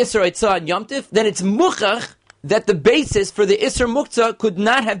no Isser Haitzah on Yom Tif, then it's muchach that the basis for the Isser Muktzah could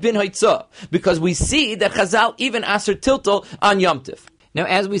not have been Haitzah, because we see that Chazal even aser Tiltal on Yom Tif. Now,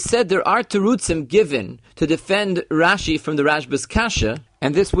 as we said, there are terutzim given to defend Rashi from the Rashba's Kasha,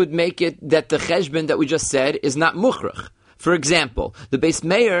 and this would make it that the cheshbon that we just said is not muchrach. For example, the Beis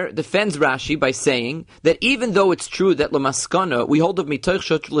Meir defends Rashi by saying that even though it's true that Lamaskana, we hold of mitoich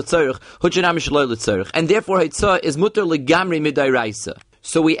shotr l'tzarech, huchanam shaloi l'tzarech, and therefore Haitzah is mutter legamri midairaisa.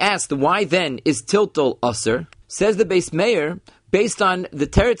 So we asked, why then is Tiltal Aser? Says the Beis Meir, based on the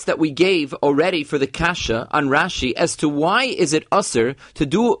teretz that we gave already for the Kasha on Rashi, as to why is it Aser to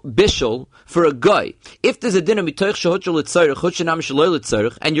do Bishul for a guy. If there's a din of Mitoich Shehutcher L'Tzarech, Huchanam Shaloi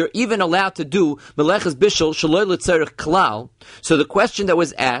L'Tzarech, and you're even allowed to do Meleches Bishul Shaloi L'Tzarech Klal, so the question that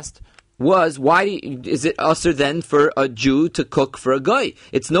was asked was, why is it usher then for a Jew to cook for a guy?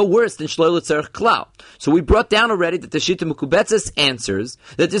 It's no worse than Shloi L'Tzarech Klal. So we brought down already that the Shita Mekubetzes answers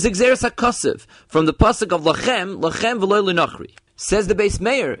that there's Exeris HaKasev from the pasuk of Lachem V'loi L'Nachri. Says the Beis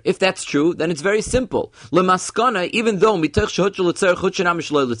Meir, if that's true, then it's very simple. Lemaskana, even though mitoch shehutcher l'tzarech huchanam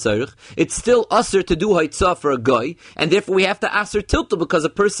shloi l'tzarech, it's still aser to do haitzah for a guy, and therefore we have to aser tiltal because a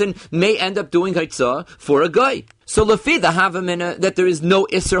person may end up doing haitzah for a guy. So lefi the havamina that there is no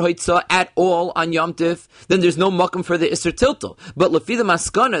iser haitzah at all on Yom Tif, then there's no makom for the iser tiltal. But lefi the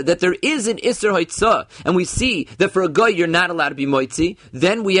maskana that there is an iser haitzah, and we see that for a guy you're not allowed to be moitzi,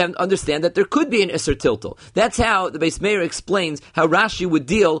 then we understand that there could be an iser tiltal. That's how the Beis Meir explains how Rashi would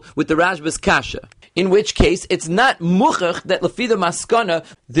deal with the Rashba's Kasha. in which case it's not muchach that lefi the maskana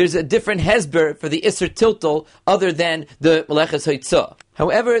there's a different hesber for the Isser Tiltal other than the Meleches Haitzah.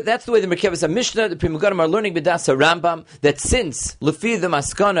 However, that's the way the Merkevas HaMishnah, the Pri Megadim are learning B'das HaRambam, that since lefi the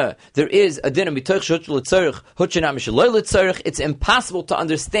maskana there is a din of mitoich shut l'tzarich, hutchenam shaloi l'tzarich, it's impossible to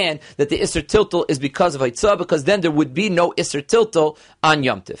understand that the Isser Tiltal is because of Haitzah, because then there would be no Isser Tiltal on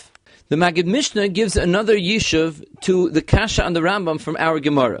Yom Tif. The Maggid Mishnah gives another yishuv to the kasha on the Rambam from our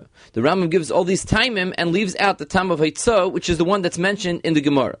Gemara. The Rambam gives all these taimim and leaves out the tam of Haitzah, which is the one that's mentioned in the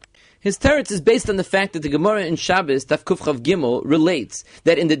Gemara. His teretz is based on the fact that the Gemara in Shabbos, Taf Kuf Chav Gimel, relates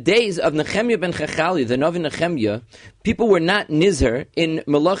that in the days of Nehemiah ben Chachali, the Novi Nehemiah, people were not nizher in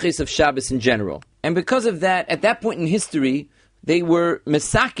malachis of Shabbos in general. And because of that, at that point in history, they were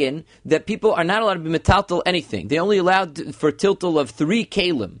mesakin that people are not allowed to be metaltal anything. They only allowed for tiltal of 3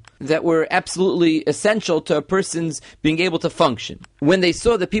 kalim that were absolutely essential to a person's being able to function. When they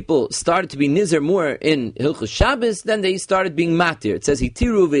saw that people started to be nizar more in Hilchos Shabbos, then they started being matir. It says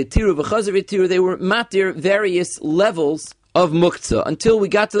hitiru ve'tiru v'chazer ve'tiru. They were matir various levels of muktzah until we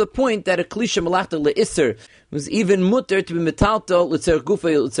got to the point that a klisha malachta le'isser was even mutter to be metaltal l'tzerich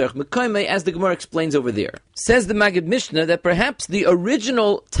gufay l'tzerich mekayme, as the Gemara explains over there. Says the Maggid Mishnah that perhaps the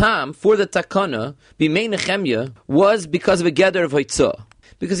original tam for the takana b'mei Nehemiah was because of a gather of Haitzah,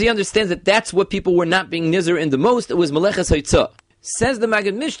 because he understands that that's what people were not being nizar in the most. It was meleches Haitzah. Says the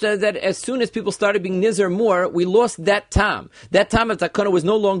Maggid Mishnah that as soon as people started being nizar more, we lost that tam. That tam of takana was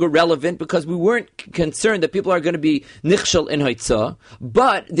no longer relevant because we weren't concerned that people are going to be nichshel in haitzah,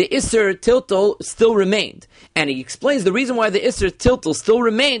 but the Isser Tiltal still remained. And he explains the reason why the Isser Tiltal still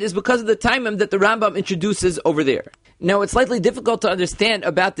remained is because of the taimim that the Rambam introduces over there. Now, what's slightly difficult to understand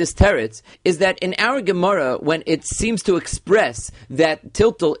about this teretz is that in our Gemara, when it seems to express that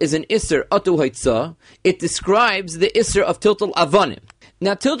tiltal is an Isser atu haitzah, it describes the Isser of tiltal avanim.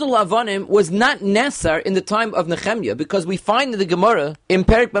 Now, tiltal avanim was not nesar in the time of Nehemiah, because we find in the Gemara in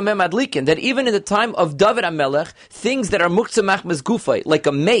Perik B'Mem Adlikin that even in the time of David HaMelech, things that are muktzah machmas gufay, like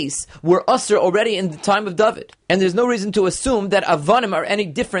a mace, were usher already in the time of David. And there's no reason to assume that avanim are any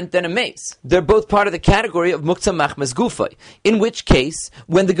different than a mace. They're both part of the category of muktzah machmas gufay. In which case,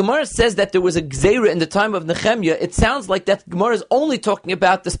 when the Gemara says that there was a gzeira in the time of Nehemiah, it sounds like that Gemara is only talking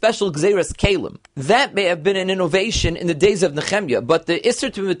about the special gzeiras kalim. That may have been an innovation in the days of Nehemiah, but the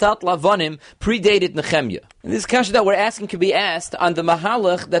Isser to be metaltal avanim predated Nehemiah. And this kasha that we're asking can be asked on the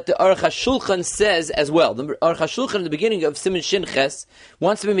mahalach that the Aruch HaShulchan says as well. The Aruch HaShulchan in the beginning of Siman Shin Ches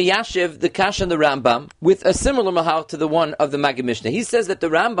wants to be miyashiv the kasha and the Rambam with a similar mahalach to the one of the Maggid Mishnah. He says that the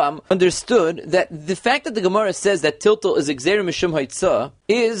Rambam understood that the fact that the Gemara says that tiltal is a gzeira mishum haitzah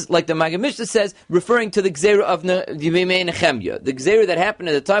is, like the Maggid Mishnah says, referring to the gzeira of Yemei Nehemiah. The gzeira that happened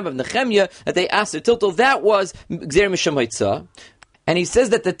at the time of Nehemiah, that they asked their tiltal, that was gzeira mishum haitzah. And he says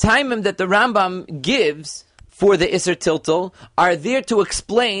that the taimim that the Rambam gives for the Isser Tiltal are there to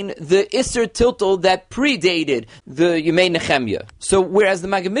explain the Isser Tiltal that predated the Yemei Nehemiah. So whereas the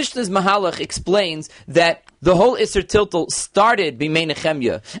Maggid Mishnah's Mahalach explains that the whole Isser Tiltal started B'mei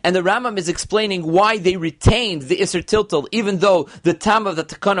Nehemiah, and the Rambam is explaining why they retained the Isser Tiltal even though the tam of the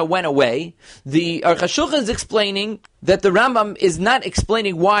Takana went away, the Aruch HaShulchan is explaining that the Rambam is not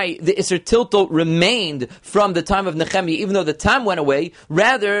explaining why the Isser Tiltal remained from the time of Nehemiah even though the tam went away.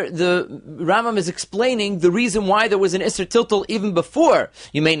 Rather, the Rambam is explaining the reason why there was an Isser Tiltal even before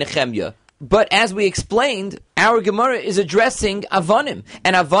Yemei Nehemiah. But as we explained, our Gemara is addressing Avanim,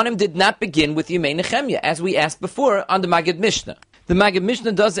 and Avanim did not begin with Yemei Nehemiah, as we asked before on the Maggid Mishnah. The Maggid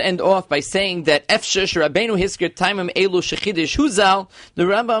Mishnah does end off by saying that Efshesh Rabbeinu Hisker Taimim Elu Shechidish Huzal. The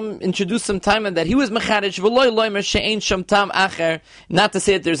Rambam introduced some time that he was Mechadish V'loy Loimer She'ein Sham Tam Acher, not to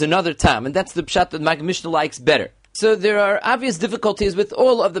say that there's another tam, and that's the pshat that the Maggid Mishnah likes better. So there are obvious difficulties with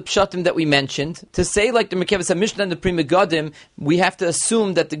all of the pshatim that we mentioned. To say like the Merkevas HaMishnah and the Pri Megadim, we have to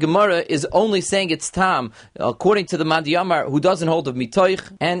assume that the Gemara is only saying its tam according to the Mandiyamar, who doesn't hold of mitoich.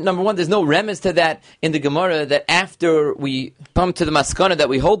 And number one, there's no remez to that in the Gemara that after we come to the maskana that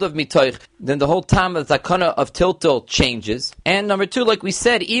we hold of mitoich, then the whole tam of the takana of tiltal changes. And number two, like we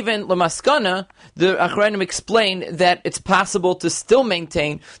said, even the maskana, the Achronim explain that it's possible to still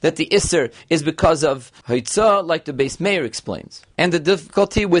maintain that the Isser is because of Haitzah, like the Beis Meir explains. And the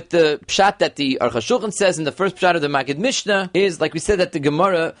difficulty with the pshat that the Aruch HaShulchan says in the first pshat of the Maggid Mishnah is, like we said, that the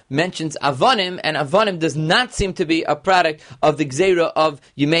Gemara mentions Avanim, and Avanim does not seem to be a product of the Gzeira of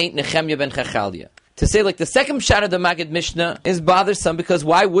Yemei Nehemiah ben Chachaliah. To say like the second pshat of the Maggid Mishnah is bothersome because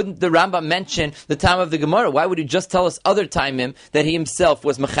why wouldn't the Rambam mention the time of the Gemara? Why would he just tell us other timim that he himself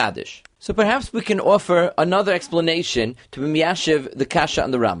was Mechadish? So perhaps we can offer another explanation to be miyashiv the kasha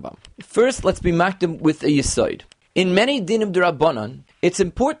and the Rambam. First, let's be makdim with a yisoid. In many dinim d'Rabbanan, it's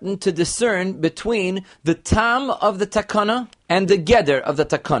important to discern between the tam of the takana and the geder of the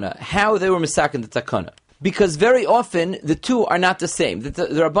takana, how they were misakin the takana. Because very often the two are not the same. The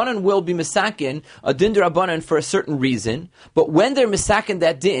Rabbanan will be misakin a din d'Rabbanan for a certain reason, but when they're misakin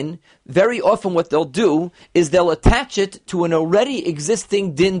that din, very often what they'll do is they'll attach it to an already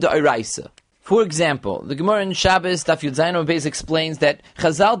existing din d'oraisa. For example, the Gemara in Shabbos, Daf Yud Zayin Beis explains that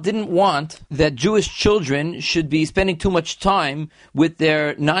Chazal didn't want that Jewish children should be spending too much time with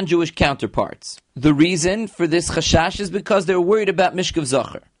their non-Jewish counterparts. The reason for this chashash is because they're worried about Mishkav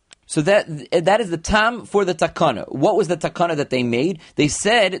Zachar. So that is the tam for the takana. What was the takana that they made? They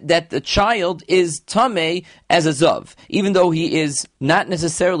said that the child is tameh as a zav. Even though he is not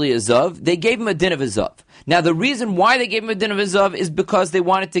necessarily a zav, they gave him a din of a zav. Now the reason why they gave him a din of a zav is because they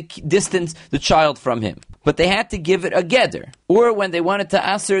wanted to distance the child from him. But they had to give it a geder. Or when they wanted to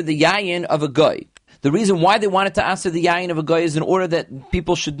aser the yayin of a goy. The reason why they wanted to aser the yayin of a goy is in order that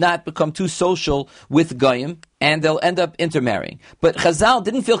people should not become too social with goyim, and they'll end up intermarrying. But Chazal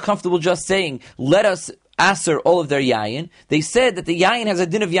didn't feel comfortable just saying, let us aser all of their yayin. They said that the yayin has a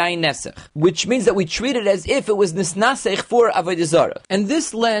din of yayin nesech, which means that we treat it as if it was nisnasech for avodah zarah. And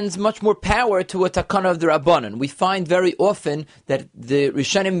this lends much more power to a takana of the Rabbanan. We find very often that the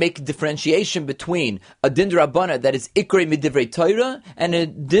Rishonim make differentiation between a din d'Rabbanan that is ikrei midivrei Torah and a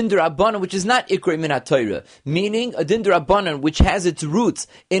din d'Rabbanan which is not ikrei min Torah, meaning a din d'Rabbanan which has its roots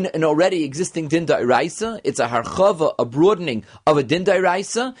in an already existing din d'oraisa. It's a harchava, a broadening of a din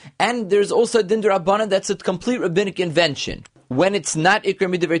d'oraisa, and there's also a din d'Rabbanan that's a complete rabbinic invention. When it's not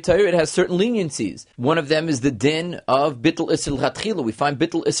Ikra Midivrei Torah, it has certain leniencies. One of them is the din of Bittul Isser L'Chatchila. We find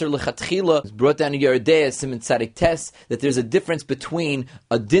Bittul Isser L'Chatchila brought down in Yeridea, Simon Tzadik Tes, that there's a difference between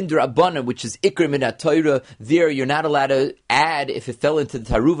a din d'Rabbanan, which is Ikra Minat Torah. There, you're not allowed to add, if it fell into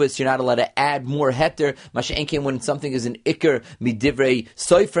the Taruvas, you're not allowed to add more heter. Masha'en came when something is an Ikra Midivrei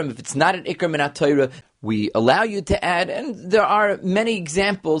Soifrim. If it's not an Ikra Minat Torah, we allow you to add, and there are many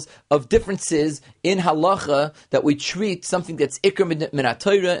examples of differences in halacha that we treat something that's ikr min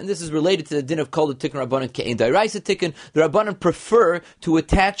Torah, and this is related to the din of kol tikkun rabbanan ke'ein d'oraisa tikkun. The rabbanan prefer to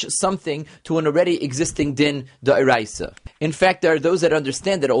attach something to an already existing din d'oraisa. In fact, there are those that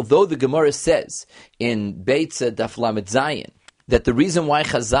understand that although the Gemara says in Beitzah Daf Lamed Zayin that the reason why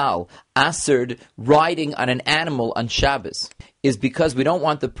Chazal asered riding on an animal on Shabbos is because we don't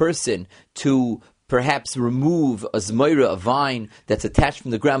want the person to perhaps remove a zmoira, a vine that's attached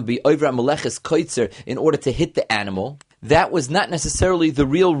from the ground, be over meleches koitzer, in order to hit the animal. That was not necessarily the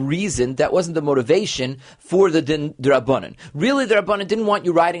real reason. That wasn't the motivation for the din d'Rabbanan. Really, the Rabbanan didn't want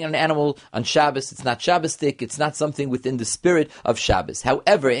you riding on an animal on Shabbos. It's not Shabbosdik. It's not something within the spirit of Shabbos.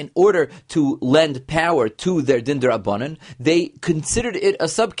 However, in order to lend power to their din d'Rabbanan, they considered it a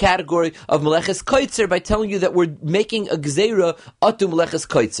subcategory of meleches koitzer by telling you that we're making a gzeira atu meleches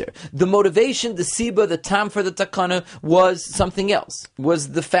koitzer. The motivation, the siba, the tam for the takana was something else.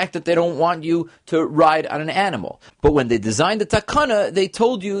 Was the fact that they don't want you to ride on an animal. But when they designed the takana, they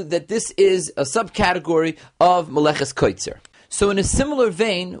told you that this is a subcategory of meleches koitzer. So in a similar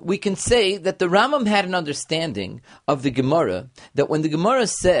vein, we can say that the Rambam had an understanding of the Gemara, that when the Gemara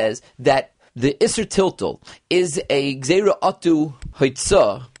says that the Isser Tiltul is a Gzeira Atu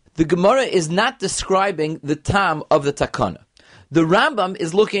Hoitzah, the Gemara is not describing the tam of the takana. The Rambam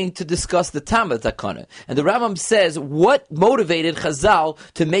is looking to discuss the tam of the takana. And the Rambam says, what motivated Chazal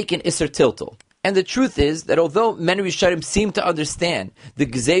to make an Isser Tiltul? And the truth is that although many Rishonim seem to understand the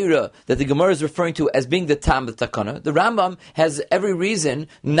Gzeira that the Gemara is referring to as being the Tam of Takana, the Rambam has every reason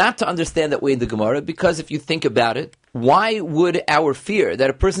not to understand that way in the Gemara, because if you think about it, why would our fear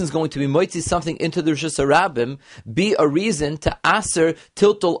that a person is going to be moitzi something into the Rishus HaRabim be a reason to aser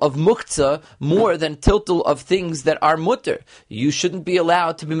tiltul of muktzah more than tiltul of things that are mutter? You shouldn't be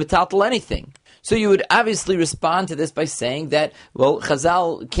allowed to be metaltal anything. So you would obviously respond to this by saying that, well,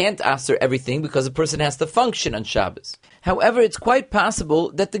 Chazal can't aser everything because a person has to function on Shabbos. However, it's quite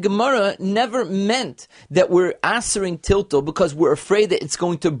possible that the Gemara never meant that we're asering tiltul because we're afraid that it's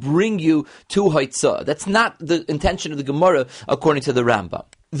going to bring you to Haitzah. That's not the intention of the Gemara according to the Rambam.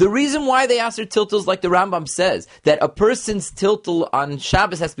 The reason why they aser tiltul is like the Rambam says, that a person's tiltul on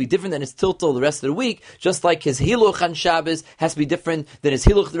Shabbos has to be different than his tiltul the rest of the week, just like his hiluch on Shabbos has to be different than his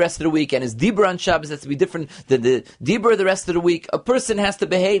hiluch the rest of the week, and his dibur on Shabbos has to be different than the dibur the rest of the week. A person has to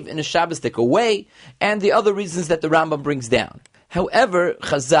behave in a Shabbosdik way, and the other reasons that the Rambam brings down. However,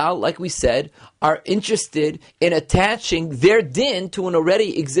 Chazal, like we said, are interested in attaching their din to an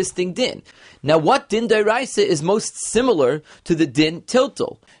already existing din. Now, what din d'oraisa is most similar to the din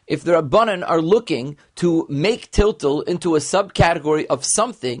tiltul? if the Rabbanan are looking to make tiltul into a subcategory of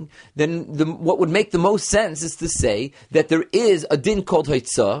something, then what would make the most sense is to say that there is a din called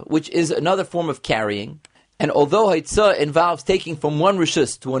Beitzah, which is another form of carrying. And although Beitzah involves taking from one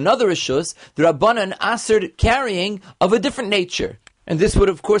rishus to another rishus, the Rabbanan assered carrying of a different nature. And this would,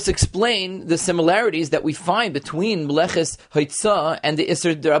 of course, explain the similarities that we find between Meleches Beitzah and the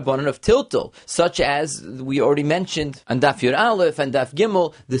Isser D'Rabbanan of Tiltul, such as we already mentioned on Daf Yud Aleph and Daf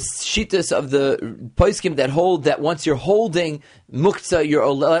Gimel, the shittas of the poskim that hold that once you're holding muktzah, you're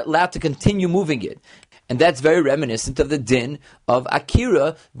allowed to continue moving it. And that's very reminiscent of the din of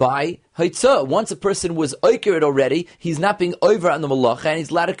Akira by Beitzah. Once a person was oiker it already, he's not being over on the malacha, and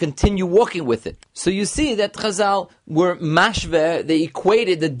he's allowed to continue walking with it. So you see that Chazal were mashveh, they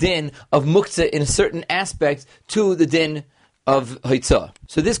equated the din of muktzah in certain aspects to the din of Beitzah.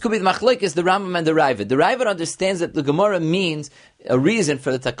 So this could be the machlokes, the Rambam and the Ravid. The Ravid understands that the Gemara means a reason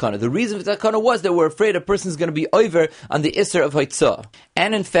for the takana. The reason for the takana was that we're afraid a person is going to be over on the Isser of Beitzah.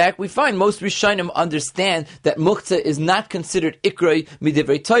 And in fact, we find most Rishonim understand that muktzah is not considered ikroi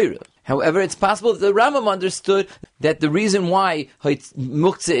midivrei Torah. However, it's possible that the Rambam understood that the reason why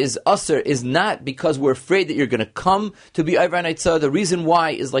muktzah is usher is not because we're afraid that you're going to come to be over on Beitzah. The reason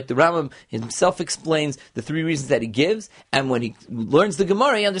why is like the Rambam himself explains the three reasons that he gives, and when he learns the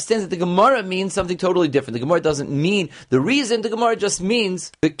Gemara, he understands that the Gemara means something totally different. The Gemara doesn't mean the reason, the Gemara just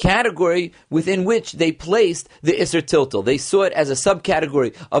means the category within which they placed the Isser Tiltul. They saw it as a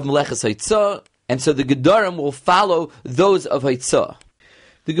subcategory of Meleches Beitzah, and so the Gedarim will follow those of Beitzah.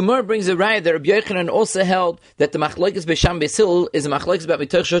 The Gemara brings a raya that Rabbi Yochanan also held that the machlokes Beisham Beisil is a machlokes about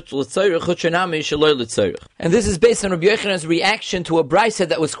mitoch shut l'tzorich chutchanami shaloi l'tzorich. And this is based on Rabbi Yochanan's reaction to a brisa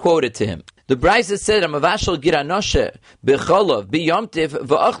that was quoted to him. The brisa said, "Amavashal giranoshe becholav biyomtiv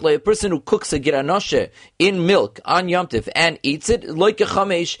va'achle." A person who cooks a giranoshe in milk on yomtiv and eats it, like a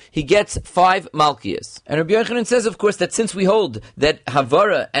chamesh, he gets 5 malkias. And Rabbi Yochanan says, of course, that since we hold that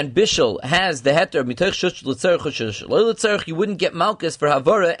havara and bishul has the heter mitoch shut l'tzorich shaloi l'tzorich, you wouldn't get malkias for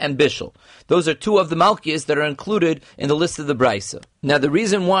havara and bishul. Those are 2 of the malkias that are included in the list of the brisa. Now, the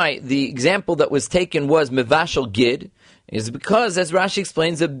reason why the example that was taken was mevashal gid is because, as Rashi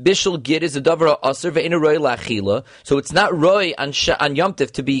explains, the bishul gid is a davar aser ve'ena roi la'achila, so it's not roi on Yom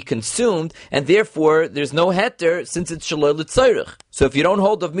Tov to be consumed, and therefore there's no heter since it's shaloi l'tzorich. So if you don't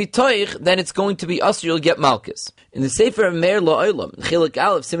hold of mitoich, then it's going to be aser, you'll get malchus. In the Sefer Meir La'olam, Chilik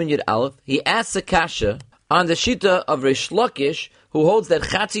Aleph, Siman Yud Aleph, he asks a kasha on the shita of Reish Lakish, who holds that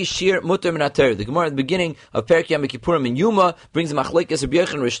Chatzi Shir Mutter Min HaTorah. The Gemara at the beginning of Perek Yom Kippurim in Yuma brings a machlekes Rabbi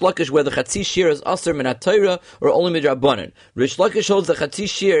Yochanan and Reish Lakish whether Chatzi Shir is Aser Min HaTorah or only Midrabanan. Reish Lakish holds that Chatzi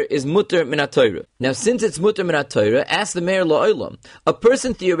Shir is Mutter Min HaTorah. Now, since it's Mutter Min HaTorah, ask the Meir La'olam, a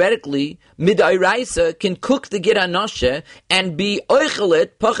person theoretically Midairaisa can cook the Gid HaNoshe and be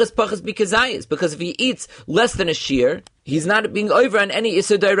oichelet pachas bikazayis, because if he eats less than a shear, he's not being over on any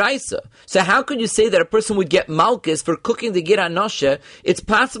Issa Dairaisa. So how could you say that a person would get malchus for cooking the Gid HaNoshe? It's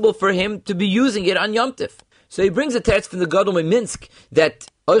possible for him to be using it on Yom Tif. So he brings a text from the Gadol Minsk that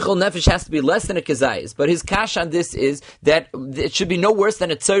Oichel Nefesh has to be less than a Kazayis. But his kash on this is that it should be no worse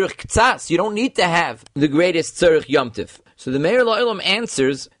than a Tzorich Ktsas. You don't need to have the greatest Tzorich Yom Tif. So the Meir La'olam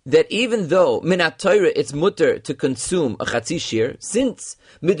answers that even though Minat Torah it's mutter to consume a Chatzi Shir, since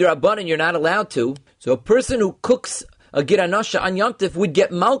Midrabanan you're not allowed to, so a person who cooks a Gid HaNoshe on Yom Tif would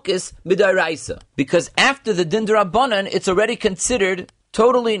get malchus midaraisa, because after the din d'Rabbanan it's already considered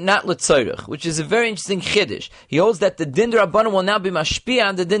totally not l'tzorich, which is a very interesting chiddush. He holds that the din d'Rabbanan will now be mashpia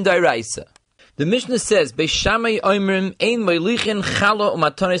on the din d'Oraisa. The Mishnah says, Beishamai oimrim ein moilichin chala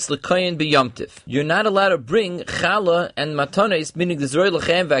umatones l'koyin b'Yom Tif. You're not allowed to bring chala and matones, meaning the zroy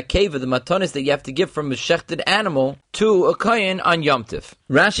l'chem v'akeva, the matones that you have to give from a shechted animal, to a koyin on Yom Tif.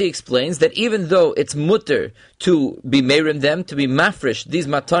 Rashi explains that even though it's mutter to be meirim them, to be mafresh, these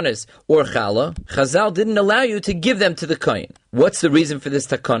matones or chala, Chazal didn't allow you to give them to the koyin. What's the reason for this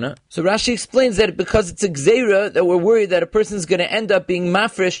takana? So Rashi explains that because it's a gzeira that we're worried that a person is going to end up being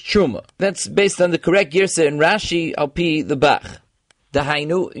mafresh truma. That's based on the correct girsa in Rashi al pi the Bach. The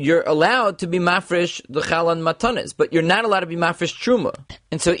Hainu, you're allowed to be mafresh the chala and matanis, but you're not allowed to be mafresh truma.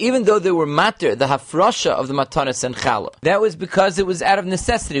 And so even though they were mater, the hafrasha of the matanis and chala, that was because it was out of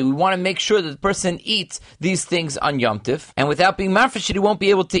necessity. We want to make sure that the person eats these things on Yom Tif, and without being mafresh, he won't be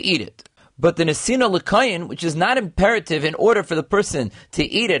able to eat it. But the Nesina L'Kayin, which is not imperative in order for the person to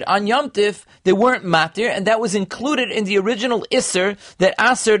eat it on Yom Tif, they weren't matir, and that was included in the original Isser that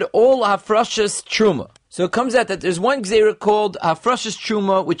asered all Hafrashas Truma. So it comes out that there's one Gzeira called Hafrashas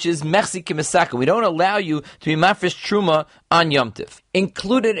Truma, which is Mechsi Kimisaka. We don't allow you to be Mafresh Truma on Yom Tif.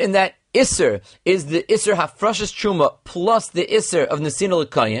 Included in that Isser is the Isser Hafrashas Truma plus the Isser of Nesina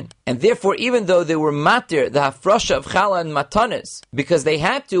L'Kayin, and therefore even though they were matir the Hafrasha of Chala and Matanis, because they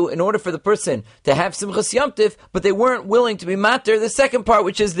had to in order for the person to have Simchas Yom Tiv, but they weren't willing to be matir the second part,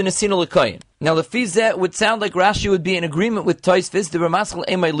 which is the Nesina L'Kayin. Now the Fizeh would sound like Rashi would be in agreement with Tosfos, the Ramaschal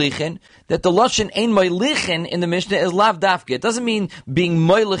Ein Meilichin, that the Lashon Ein Meilichin in the Mishnah is Lav Dafke. It doesn't mean being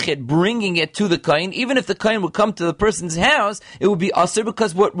Meilichet, bringing it to the Kain. Even if the Kain would come to the person's house, it would be Asr,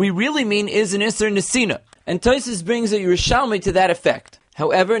 because what we really mean is an Isser Nesina. And Tosfos brings a Yerushalmi to that effect.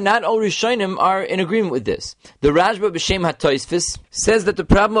 However, not all Rishonim are in agreement with this. The Rashba B'Shem HaTosfos says that the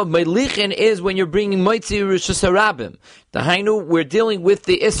problem of Meilichin is when you're bringing Moitzi Rishus HaRabim. The Hainu, we're dealing with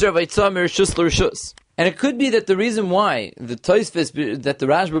the Isser of Eitzah Merishus L'Rishus. And it could be that the reason why the Tosfos that the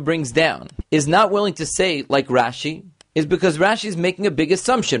Rashba brings down is not willing to say like Rashi is because Rashi is making a big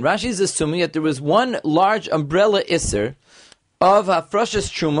assumption. Rashi is assuming that there was one large umbrella Isser of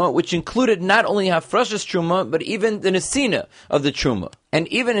Hafrashas Truma, which included not only Hafrashas Truma, but even the Nesina of the Truma. And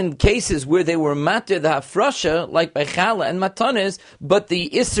even in cases where they were matir the Hafrasha, like by Chala and Matanes, but the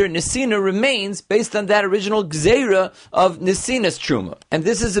Isser Nesina remains based on that original Gzeira of Nesina's Truma. And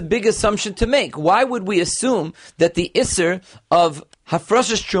this is a big assumption to make. Why would we assume that the Isser of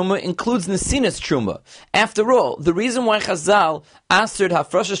Hafrashas Truma includes Nesina's Truma? After all, the reason why Chazal answered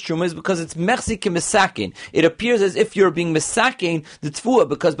Hafrashas Truma is because it's Mersi Kemisakin. It appears as if you're being Misakin the Tfua,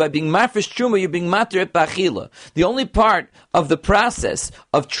 because by being Marfish Truma, you're being Matir et Bachila. The only part of the process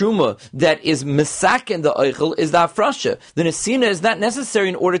of Truma that is Misakin the Eichel is the Hafrasha. The Nesina is not necessary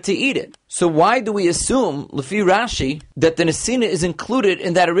in order to eat it. So why do we assume, Lefi Rashi, that the Nesina is included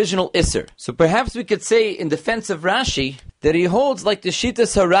in that original Isser? So perhaps we could say in defense of Rashi that he holds like the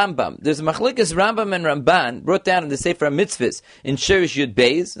Shitas HaRambam. There's a Machlekes Rambam and Ramban brought down in the Sefer HaMitzvahs in Shirish Yud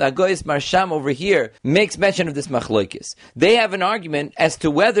Beis. The Agoyes Marsham over here makes mention of this Machlekes. They have an argument as to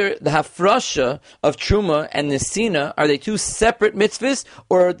whether the Hafrasha of Truma and Nesina, are they two separate mitzvahs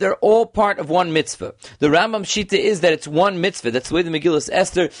or they're all part of one mitzvah? The Rambam Shita is that it's one mitzvah. That's the way the Megillas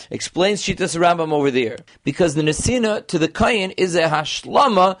Esther explains Shitas Rambam over there. Because the Nesina to the Kayin is a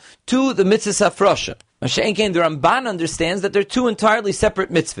hashlama to the mitzvah Hafrasha. Masha'enkein, the Ramban understands that they're two entirely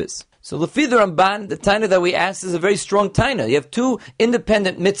separate mitzvahs. So Lefi the Ramban, the taina that we asked is a very strong taina. You have two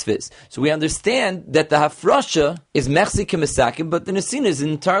independent mitzvahs. So we understand that the Hafrasha is Mechzi Kemisakim, but the Nesina is an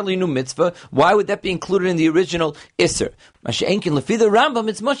entirely new mitzvah. Why would that be included in the original Isser? Masha'enkein, Lefi the Rambam,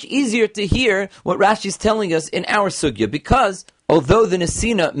 it's much easier to hear what Rashi is telling us in our sugya, because although the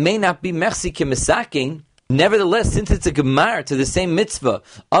Nesina may not be Mechzi Kemisakim, nevertheless, since it's a gemar to the same mitzvah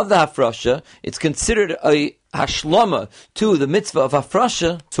of the Hafrasha, it's considered a hashlama to the mitzvah of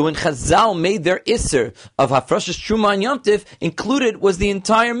Hafrasha. So when Chazal made their Isser of Hafrasha's Truma and Yom Tiv, included was the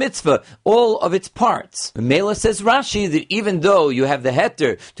entire mitzvah, all of its parts. The Mela says Rashi that even though you have the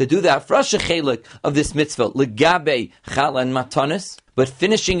heter to do the Hafrasha chelik of this mitzvah, legabe chala and matanis, but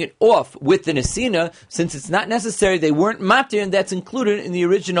finishing it off with the Nesina, since it's not necessary, they weren't matir, and that's included in the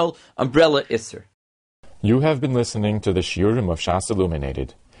original umbrella Isser. You have been listening to the Shiurim of Shas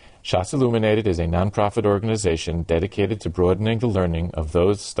Illuminated. Shas Illuminated is a non-profit organization dedicated to broadening the learning of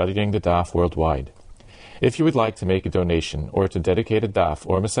those studying the Daf worldwide. If you would like to make a donation or to dedicate a Daf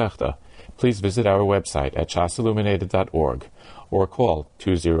or Masechta, please visit our website at shasilluminated.org or call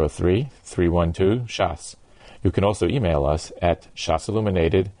 203-312-SHAS. You can also email us at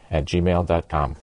shasilluminated@gmail.com.